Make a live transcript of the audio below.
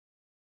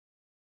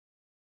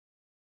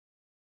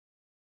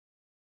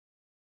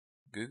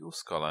Google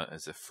Scholar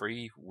is a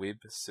free web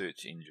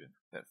search engine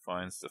that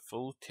finds the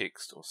full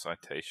text or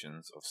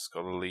citations of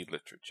scholarly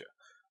literature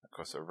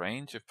across a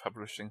range of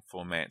publishing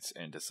formats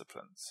and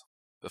disciplines.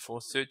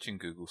 Before searching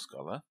Google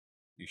Scholar,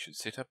 you should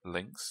set up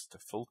links to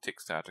full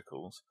text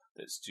articles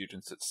that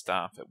students and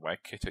staff at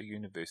Waikato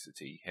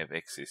University have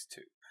access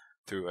to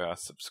through our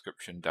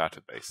subscription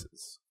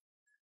databases.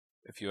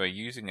 If you are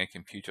using a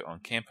computer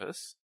on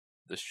campus,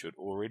 this should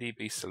already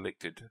be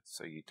selected,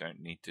 so you don't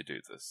need to do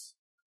this.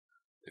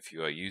 If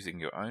you are using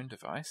your own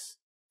device,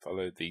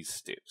 follow these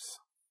steps.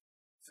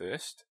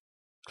 First,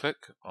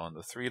 click on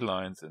the three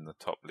lines in the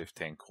top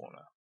left-hand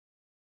corner.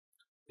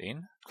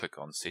 Then click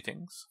on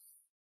Settings.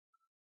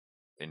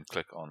 Then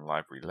click on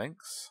Library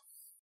Links.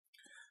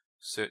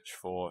 Search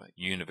for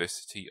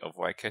University of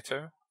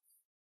Waikato.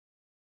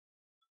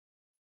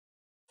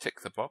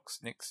 Tick the box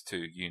next to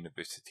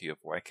University of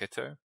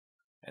Waikato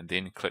and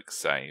then click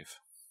Save.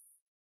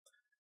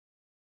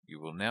 You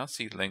will now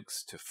see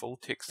links to full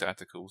text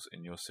articles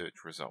in your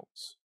search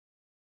results.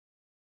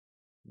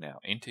 Now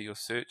enter your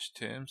search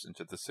terms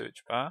into the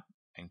search bar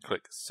and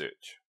click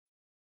Search.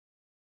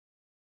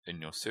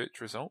 In your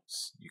search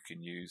results, you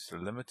can use the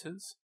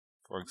limiters,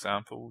 for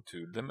example,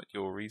 to limit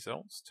your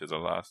results to the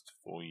last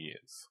 4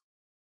 years.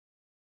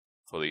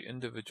 For the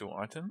individual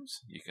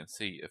items, you can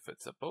see if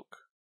it's a book,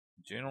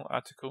 journal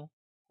article,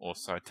 or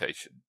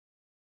citation.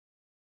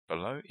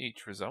 Below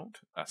each result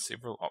are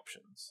several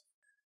options.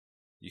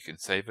 You can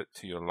save it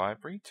to your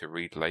library to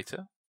read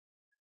later.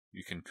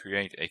 You can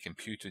create a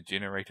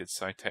computer-generated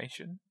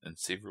citation in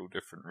several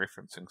different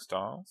referencing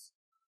styles.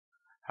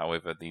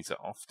 However, these are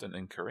often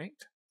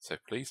incorrect, so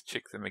please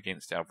check them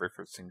against our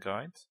referencing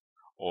guides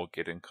or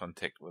get in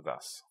contact with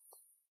us.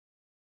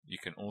 You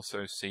can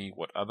also see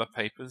what other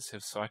papers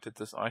have cited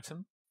this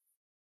item.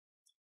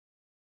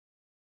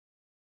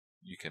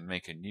 You can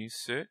make a new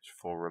search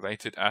for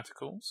related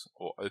articles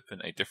or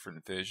open a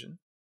different version.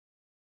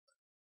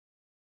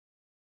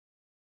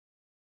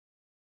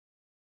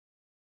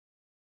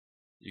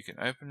 You can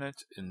open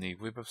it in the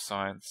Web of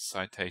Science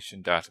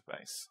citation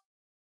database.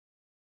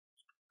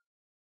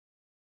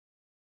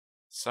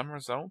 Some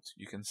results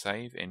you can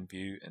save and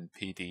view in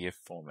PDF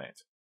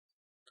format.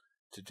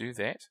 To do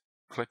that,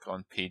 click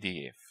on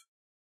PDF.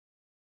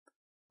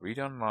 Read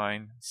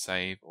online,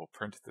 save or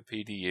print the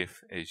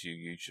PDF as you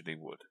usually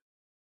would.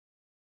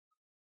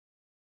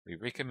 We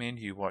recommend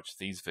you watch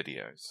these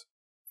videos.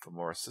 For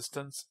more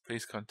assistance,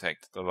 please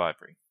contact the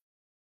library.